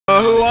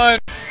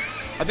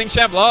I think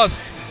Champ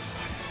lost.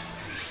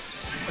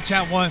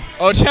 Champ won.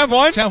 Oh, Champ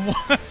won? Champ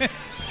won.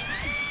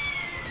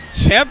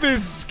 Champ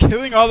is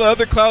killing all the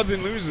other clouds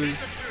and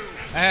loses.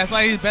 That's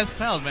why he's best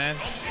cloud, man.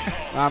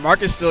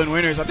 Marcus is still in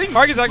winners. I think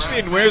Marcus is actually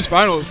in winners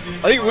finals.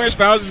 I think winners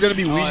finals is going to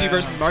be Ouija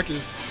versus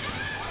Marcus,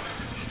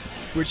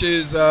 which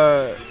is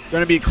going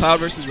to be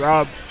Cloud versus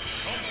Rob.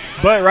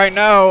 But right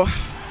now,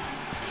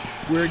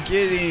 we're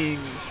getting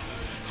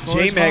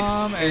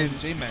Jmex and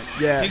Jmex.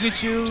 Yeah.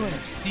 Pikachu and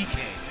DK.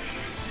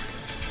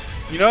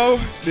 You know,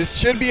 this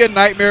should be a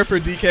nightmare for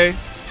DK,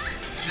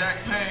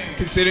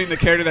 considering the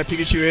character that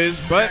Pikachu is,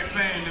 but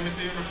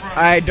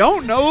I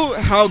don't know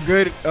how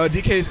good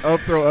DK's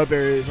up throw up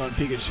air is on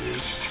Pikachu.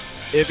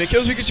 If it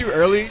kills Pikachu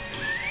early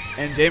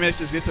and Jmex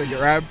just gets a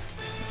grab,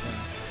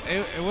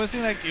 it would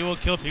seem like it will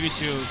kill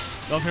Pikachu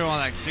up here on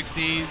like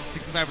 60,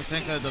 65%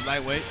 because of the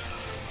lightweight.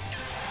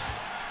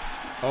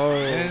 Oh,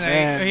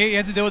 man. He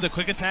had to deal with the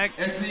quick attack.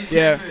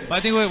 Yeah. But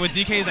I think with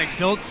DK, like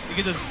tilts, you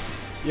can just.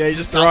 Yeah, you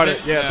just throw out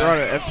it. Yeah, throw out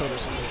an F-Sword or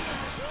something.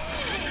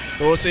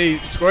 But we'll see.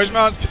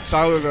 scourgemom's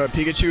style of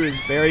Pikachu is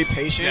very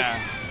patient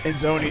and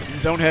zone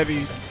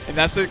heavy, and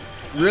that's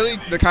really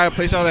the kind of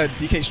playstyle that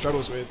DK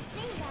struggles with.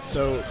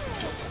 So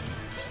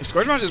if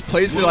scourgemom just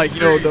plays it like,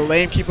 you know, the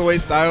lame keep away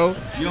style,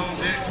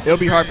 it'll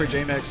be hard for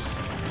Jmex.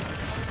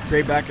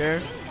 Great back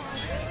air.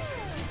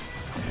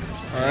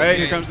 All right,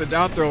 here comes the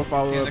down throw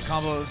follow-ups. The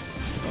combos.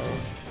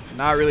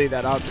 Not really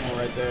that optimal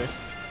right there.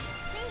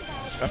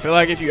 I feel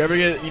like if you ever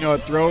get, you know, a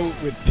throw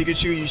with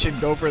Pikachu, you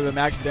should go for the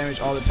max damage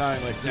all the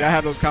time. Like, you gotta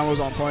have those combos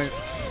on point.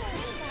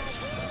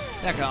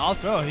 Yeah, cause all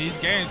throw, he's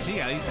guaranteed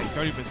at least like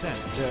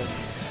 30%. Yeah.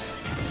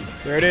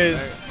 There it is.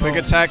 Right. Quick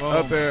attack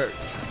up air.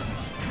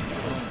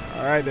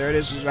 All right, there it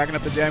is. Just racking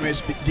up the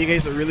damage.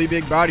 DK's a really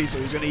big body, so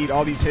he's gonna eat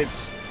all these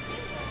hits.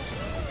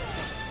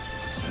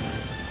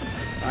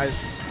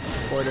 Nice.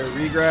 For the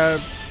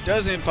regrab.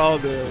 Doesn't follow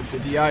the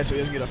DI, so he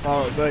doesn't get a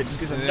follow, but just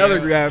gets another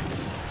grab.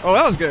 Oh,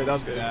 that was good. That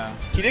was good. Yeah.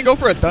 He didn't go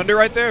for a thunder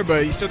right there,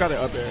 but he still got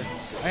the up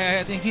air.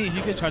 I think he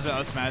could charge the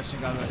up smash.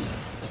 Got it.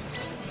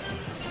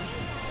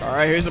 All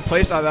right, here's the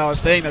playstyle that I was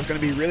saying that's going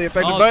to be really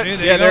effective. But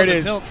yeah, there it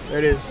is. There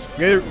it is.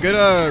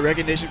 Good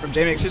recognition from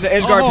Jmex. Here's the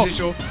edge guard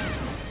position.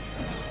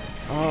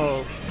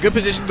 Oh, good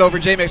position though for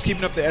Jmex,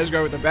 keeping up the edge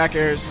guard with the back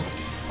airs.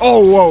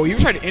 Oh, whoa! He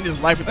was trying to end his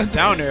life with the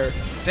down air.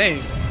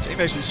 Dang,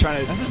 Jmex is trying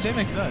to. That's what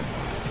Jmex does.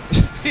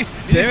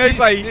 Jmex,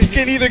 like, he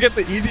can either get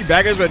the easy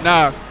back airs, but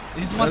nah.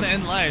 He just wants to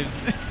end lives.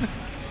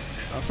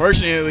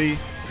 Unfortunately,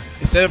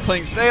 instead of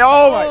playing say,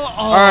 all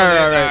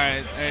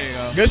right. There you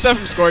go. Good stuff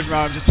from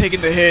scourgemom, just taking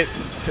the hit,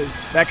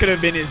 because that could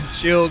have been his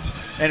shield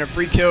and a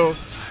free kill.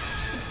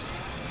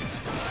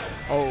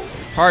 Oh,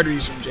 hard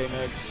reach from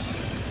Jmex.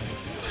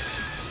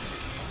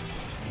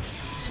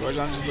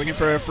 scourgemom just looking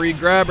for a free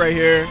grab right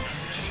here.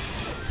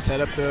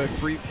 Set up the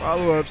free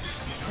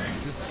follow-ups.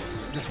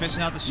 Just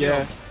finishing out the shield.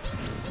 Yeah.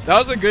 That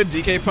was a good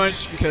DK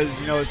punch because,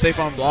 you know, it's safe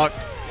on block.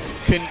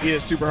 Couldn't eat a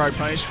super hard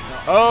punish.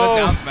 Oh,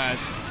 good down smash.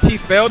 He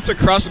failed to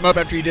cross him up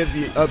after he did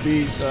the up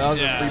B, so that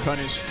was a free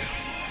punish.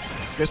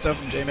 Good stuff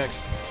from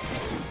Jmex.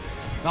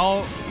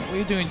 No, what are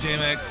you doing,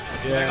 Jmex?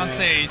 Yeah, back on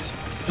stage.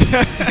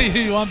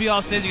 You want to be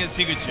off stage against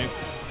Pikachu.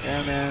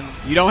 Yeah, man.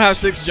 You don't have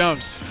 6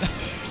 jumps.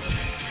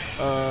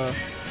 That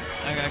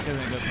guy could have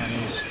been a good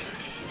punish.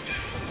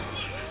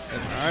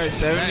 All right,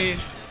 70.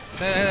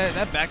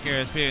 That back air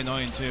is pretty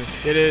annoying too.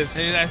 It is.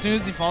 As soon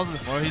as he falls to the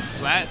floor, he's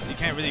flat, so you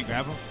can't really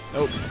grab him.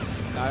 Nope,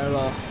 not at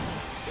all.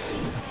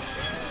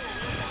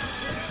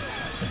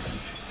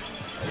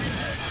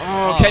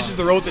 Oh, catches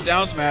the roll with the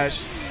down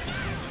smash.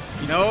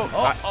 You know,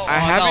 I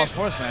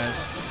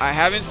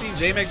haven't seen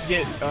Jmex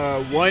get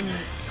one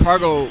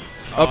cargo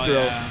up throw.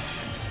 Yeah.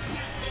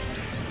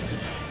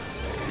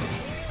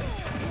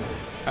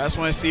 I just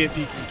want to see if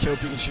he can kill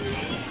Pikachu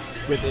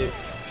with it.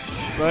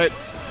 But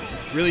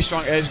really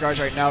strong edge guards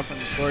right now from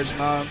the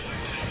scourgemom,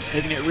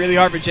 making it really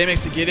hard for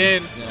Jmex to get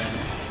in. Yeah.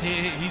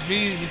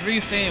 He's really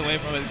staying away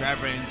from his grab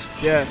range.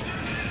 Yeah,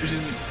 which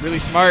is really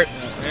smart.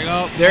 Yeah, there you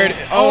go. There it.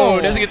 Oh,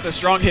 doesn't get the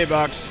strong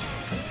hitbox.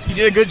 He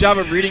did a good job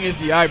of reading his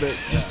DI, but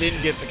just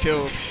didn't get the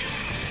kill.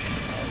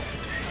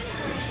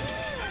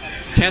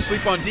 Can't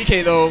sleep on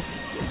DK though.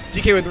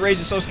 DK with rage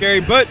is so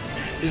scary, but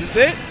is this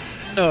it?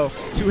 No,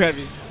 too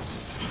heavy.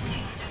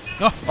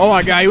 Oh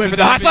my God, he went for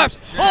the hot slaps.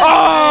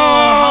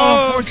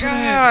 Oh,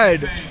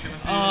 God.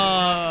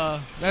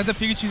 That's a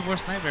Pikachu's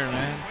worst nightmare,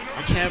 man.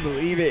 I can't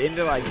believe it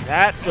ended like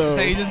that, though.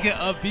 So you just get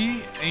up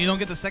B, and you don't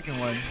get the second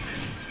one.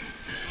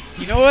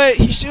 You know what?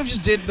 He should have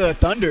just did the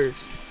thunder.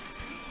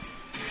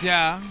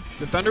 Yeah.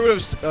 The thunder would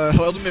have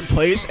held him in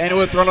place, and it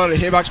would have thrown out a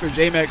hitbox for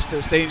Jmex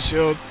to stay in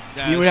shield.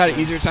 He would have had an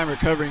easier time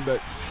recovering,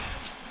 but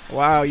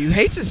wow, you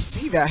hate to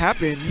see that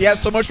happen. He had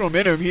so much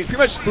momentum. He pretty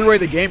much threw away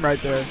the game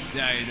right there.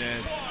 Yeah, he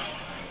did.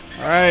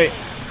 All right,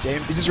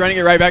 he's just running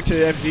it right back to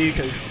the FD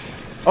because,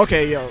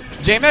 okay, yo,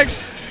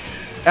 Jmex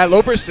at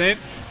low percent,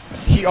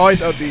 he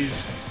always up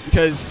Bs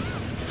because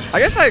I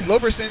guess like low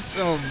percent,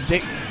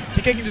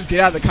 DK can just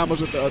get out of the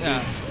combos with the up B.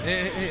 Yeah,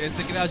 it's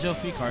a get out of jail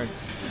free card.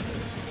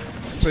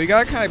 So you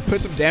gotta kind of put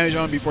some damage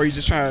on him before you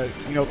just try to,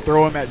 you know,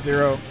 throw him at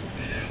 0.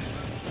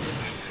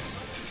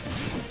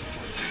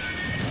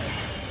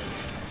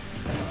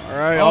 All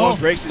right, almost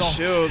breaks his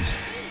shield.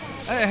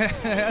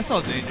 That's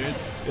so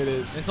dangerous. It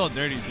is. It's so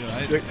dirty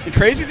too. The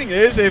crazy thing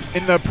is, if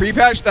in the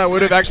pre-patch that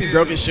would have actually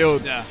broke his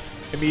shield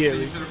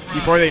immediately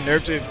before they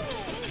nerfed it.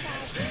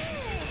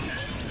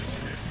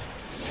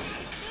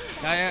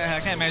 I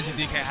can't imagine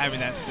DK having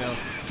that still.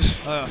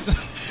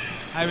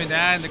 Having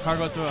that and the car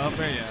go through an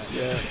upper, yeah.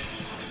 Yeah.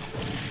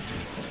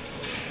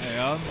 There you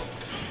go.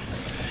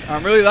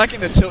 I'm really liking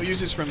the tilt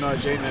usage from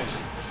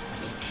Jmex.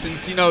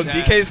 Since, you know,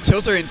 DK's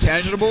tilts are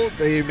intangible,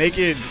 they make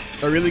it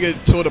a really good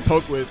tool to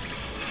poke with.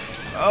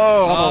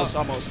 Oh,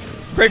 almost.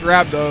 Great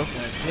grab, though.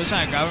 Yeah, you're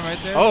trying to grab him right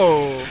there?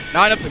 Oh,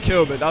 not enough to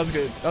kill, but that was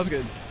good. That was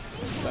good.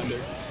 Thunder.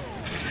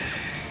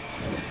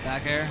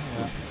 Back air?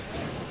 Yeah.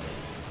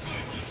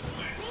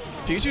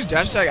 Pikachu's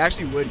dash attack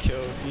actually would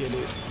kill if he hit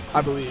it,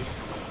 I believe.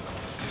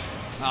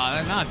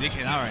 That's not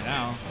DK now right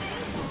now.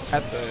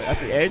 At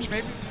the edge,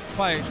 maybe?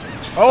 Quite.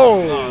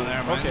 Oh!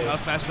 There, man. Okay. That'll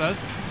smash that.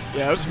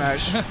 Yeah, that'll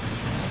smash.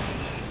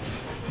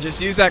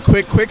 Just use that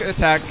quick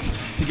attack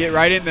to get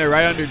right in there,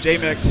 right under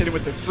Jmex, hit him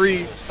with the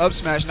free up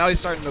smash. Now he's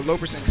starting the low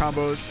percent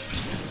combos.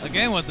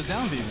 Again with the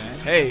down B, man.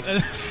 Hey,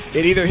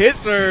 it either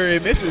hits or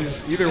it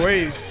misses. Either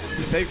way,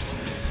 he's safe.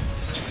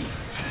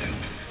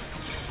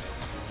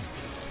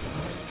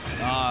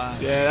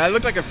 Yeah, that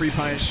looked like a free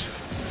punish.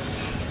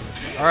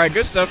 All right,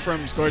 good stuff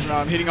from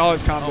scourgemom. Hitting all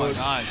his combos.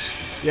 Oh my gosh.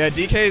 Yeah,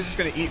 DK is just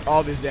going to eat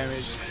all this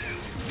damage.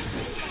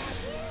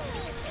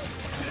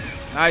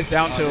 Nice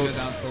down tilts.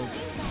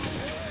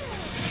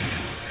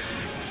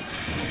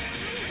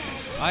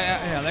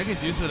 I like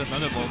his use of the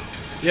Thunderbolt.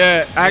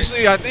 Yeah,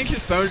 actually, I think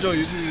his Thunderbolt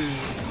uses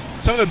is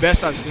some of the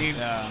best I've seen.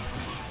 Yeah.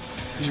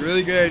 He's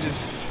really good at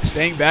just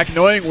staying back,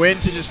 knowing when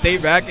to just stay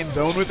back and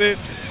zone with it,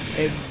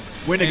 and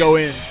when to go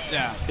in.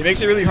 Yeah. It makes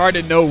it really hard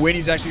to know when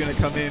he's actually going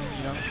to come in,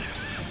 you know.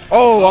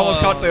 Oh, almost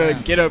caught the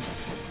get up.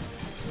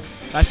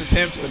 Nice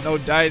attempt, but no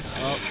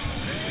dice.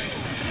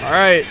 All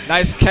right,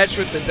 nice catch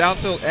with the down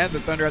tilt and the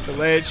thunder at the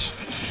ledge.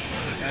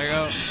 There you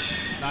go.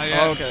 Not yet.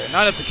 Oh, okay,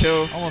 not enough to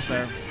kill. Almost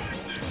there.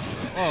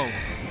 Whoa.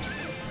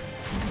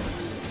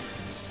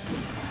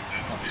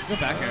 Good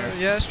back air.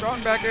 Yeah,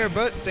 strong back air,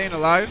 but staying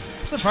alive.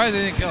 I'm surprised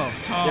they didn't kill.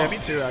 Yeah, me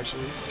too,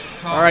 actually.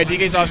 All right,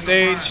 DK's off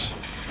stage.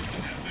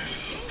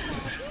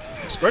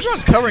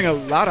 scourgemom's covering a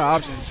lot of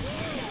options.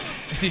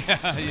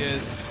 Yeah, he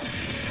is.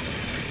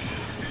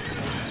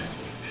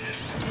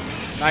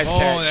 Nice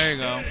catch. Oh, there you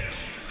go.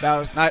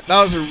 That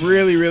was a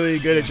really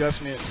good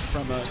adjustment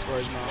from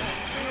scourgemom.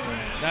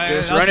 That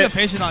was good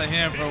patience on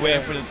him for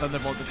waiting for the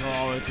Thunderbolt to go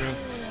all the way through.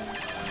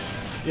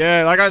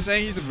 Yeah, like I was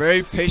saying, he's a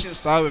very patient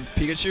style of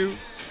Pikachu,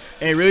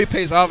 and it really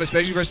pays off,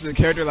 especially versus a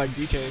character like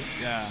DK.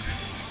 Yeah.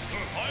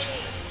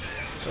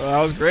 So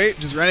that was great.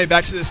 Just ran it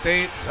back to the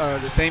same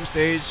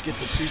stage, get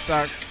the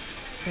 2-stock.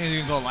 Think you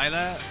can go like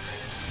that?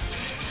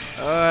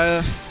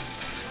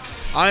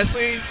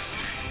 Honestly,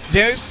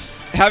 James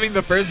having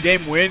the first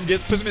game win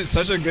puts him in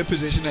such a good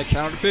position at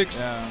counter picks.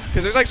 Yeah.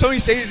 Because there's like so many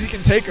stages he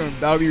can take him.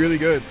 That would be really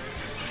good.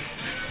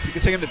 You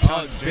can take him to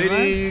Town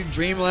City,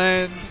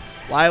 Dreamland,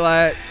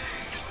 Lilat.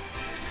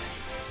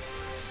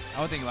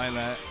 I would think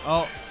Lilat.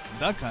 Oh,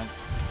 Duck Hunt.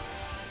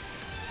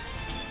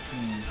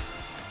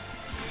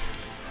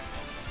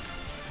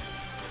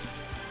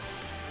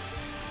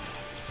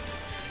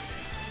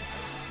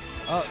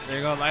 Oh, there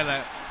you go,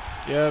 Lilat.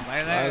 Yep,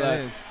 Lilat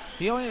it is.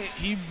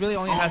 He really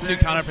only has 2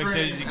 counter pick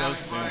stages he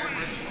goes to.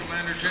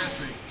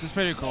 Which is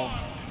pretty cool.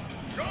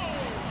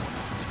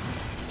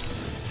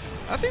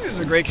 I think this is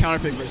a great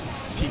counter pick versus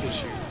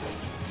Pikachu.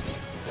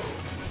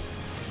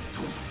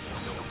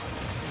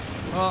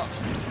 Well,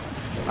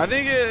 I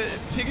think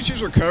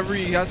Pikachu's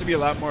recovery, he has to be a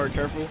lot more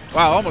careful.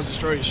 Wow, almost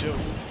destroyed his shield.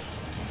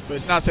 But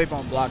it's not safe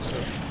on block, so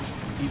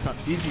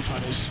easy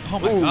punish. Oh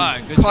my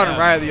god, good caught job. him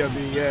right at the up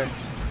B, yeah.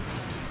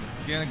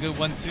 Getting a good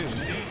one, too.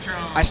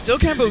 I still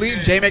can't believe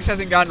Jmex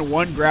hasn't gotten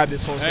one grab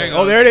this whole set. There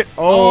Oh, there it is.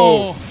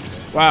 Oh.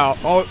 Wow.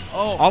 Oh.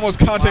 Almost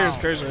counter his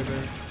curse right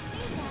there.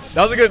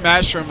 That was a good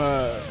match from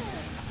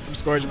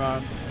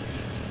scourgemom.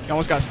 He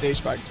almost got stage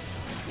spiked.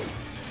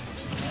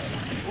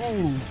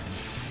 Ooh.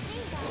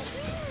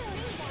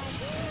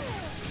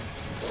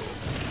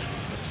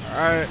 All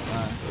right.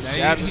 Yeah,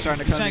 jabs are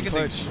starting to come in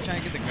clutch.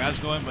 Trying to get the grabs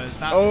going, but it's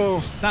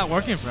not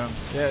working for him.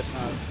 Yeah, it's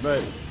not.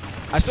 But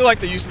I still like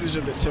the usage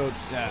of the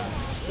tilts. Yeah.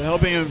 They're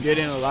helping him get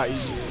in a lot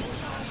easier.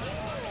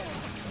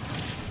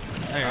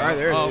 All right,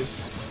 there it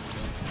is.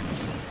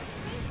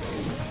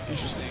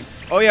 Interesting.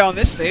 Oh yeah, on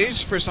this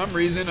stage, for some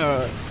reason,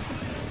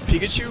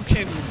 Pikachu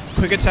can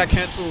quick attack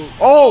cancel.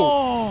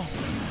 Oh!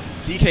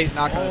 DK's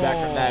not coming back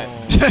from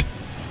that.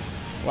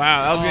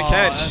 Wow, that was a good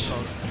catch.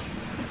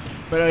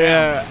 But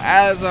yeah,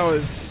 as I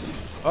was,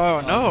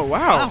 oh no,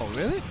 wow. Wow,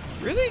 really?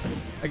 Really?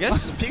 I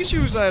guess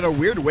Pikachu's at a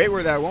weird weight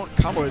where that won't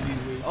combo as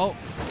easily. Oh,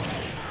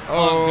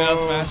 good up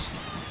smash.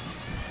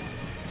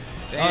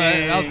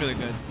 Dang. That was really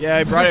good. Yeah,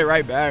 I brought it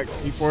right back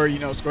before, you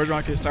know,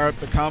 scourgemom could start up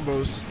the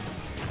combos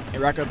and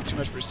rack up too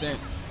much percent.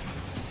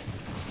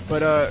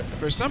 But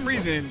for some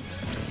reason,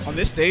 on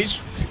this stage,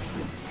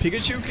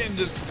 Pikachu can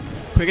just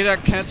quick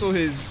attack cancel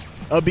his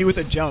up B with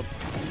a jump.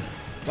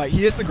 Like, he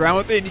hits the ground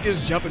with it, and he can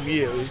just jump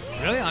immediately.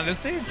 Really? On this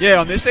stage? Yeah,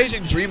 on this stage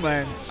in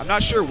Dreamland. I'm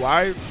not sure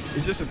why.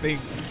 It's just a thing.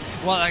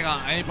 Well, like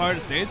on any part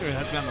of the stage, or it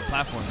has to be on the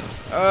platform?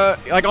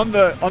 Like on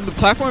the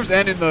platforms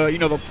and in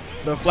the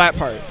the flat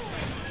part.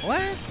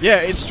 What?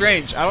 Yeah, it's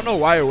strange. I don't know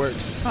why it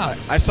works. Huh.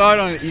 I saw it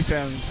on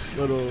Esam's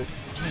little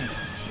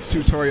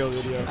tutorial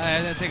video.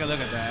 I didn't take a look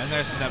at that. I've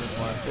never seen that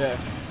before. Yeah.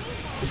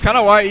 It's kind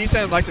of why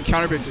Esam likes to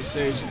counterpick this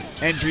stage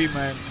and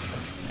Dreamland.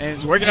 And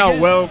it's working out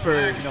well for,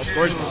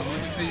 scourgemom.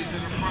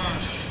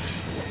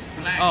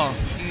 Oh.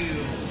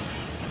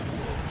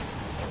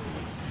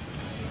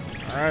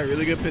 Alright,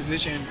 really good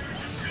position.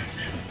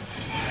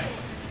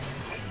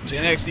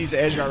 Jmex needs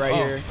the edge guard right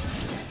here.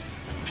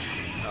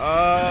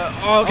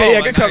 Okay,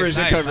 yeah, good coverage,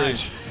 good coverage.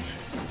 Nice.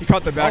 He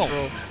caught the back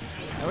roll.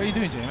 What are you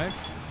doing, Jmex?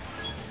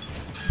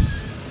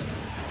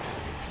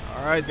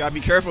 Alright, he's gotta be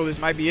careful. This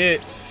might be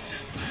it.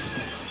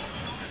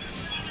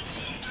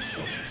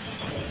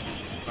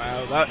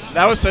 Wow,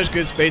 that was such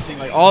good spacing.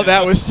 Like, all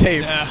that was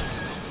safe. Yeah.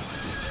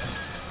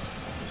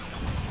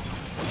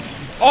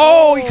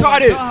 Oh, he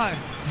caught it. God.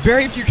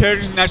 Very few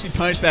characters can actually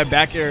punish that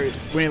back air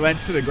when it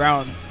lands to the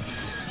ground.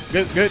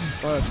 Good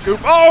scoop.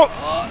 Oh,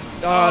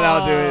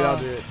 that'll do it. That'll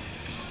do it.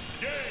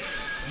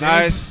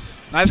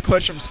 Nice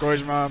clutch from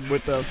scourgemom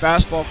with the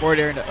fastball forward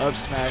air and the up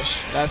smash.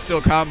 That's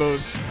still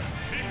combos.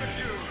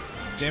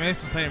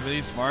 Jmex was playing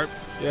really smart.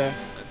 Yeah.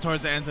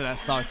 Towards the end of that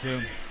stock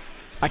too.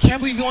 I can't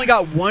believe he only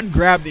got one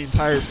grab the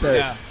entire set.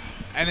 Yeah.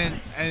 And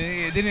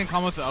it didn't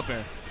combo to up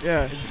air.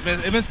 Yeah.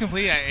 It was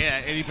complete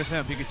at 80%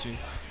 of Pikachu.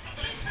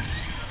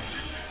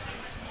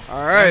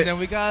 All right. And then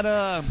we got